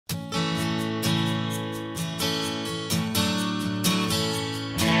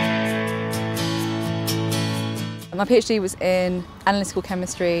My PhD was in analytical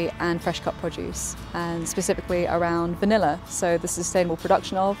chemistry and fresh cut produce, and specifically around vanilla, so the sustainable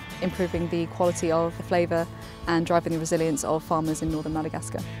production of, improving the quality of the flavour and driving the resilience of farmers in northern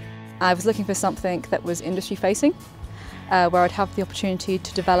Madagascar. I was looking for something that was industry facing, where I'd have the opportunity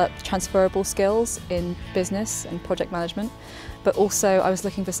to develop transferable skills in business and project management, but also I was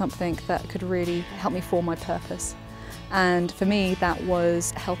looking for something that could really help me form my purpose. And for me, that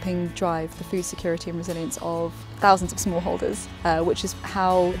was helping drive the food security and resilience of thousands of smallholders, which is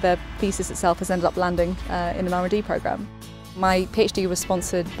how the thesis itself has ended up landing in an R&D programme. My PhD was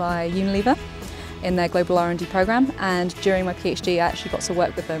sponsored by Unilever in their global R&D programme, and during my PhD I actually got to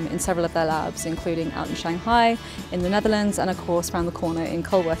work with them in several of their labs, including out in Shanghai, in the Netherlands, and of course around the corner in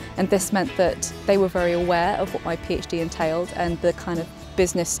Colworth. And this meant that they were very aware of what my PhD entailed and the kind of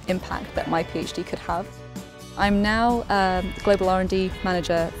business impact that my PhD could have. I'm now Global R&D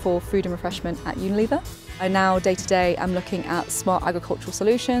Manager for Food and Refreshment at Unilever. I now day to day am looking at smart agricultural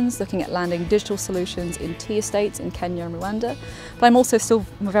solutions, looking at landing digital solutions in tea estates in Kenya and Rwanda. But I'm also still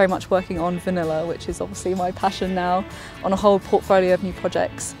very much working on vanilla, which is obviously my passion now, on a whole portfolio of new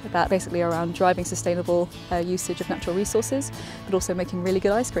projects that basically are around driving sustainable usage of natural resources, but also making really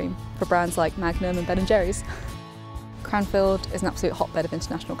good ice cream for brands like Magnum and Ben & Jerry's. Cranfield is an absolute hotbed of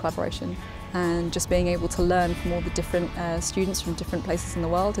international collaboration, and just being able to learn from all the different students from different places in the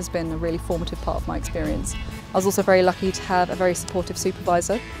world has been a really formative part of my experience. I was also very lucky to have a very supportive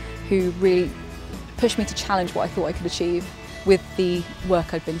supervisor who really pushed me to challenge what I thought I could achieve with the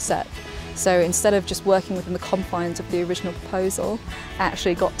work I'd been set. So instead of just working within the confines of the original proposal, I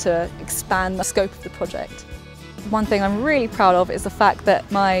actually got to expand the scope of the project. One thing I'm really proud of is the fact that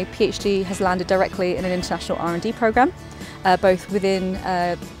my PhD has landed directly in an international R&D programme, both within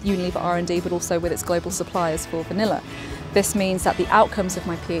Unilever R&D but also with its global suppliers for vanilla. This means that the outcomes of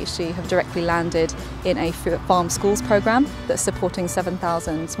my PhD have directly landed in a farm schools programme that's supporting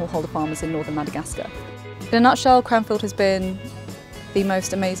 7,000 smallholder farmers in northern Madagascar. In a nutshell, Cranfield has been the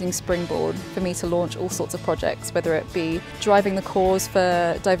most amazing springboard for me to launch all sorts of projects, whether it be driving the cause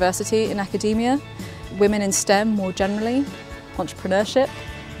for diversity in academia, women in STEM more generally, entrepreneurship,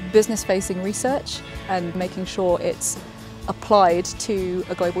 business-facing research, and making sure it's applied to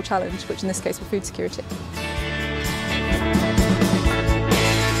a global challenge, which in this case was food security.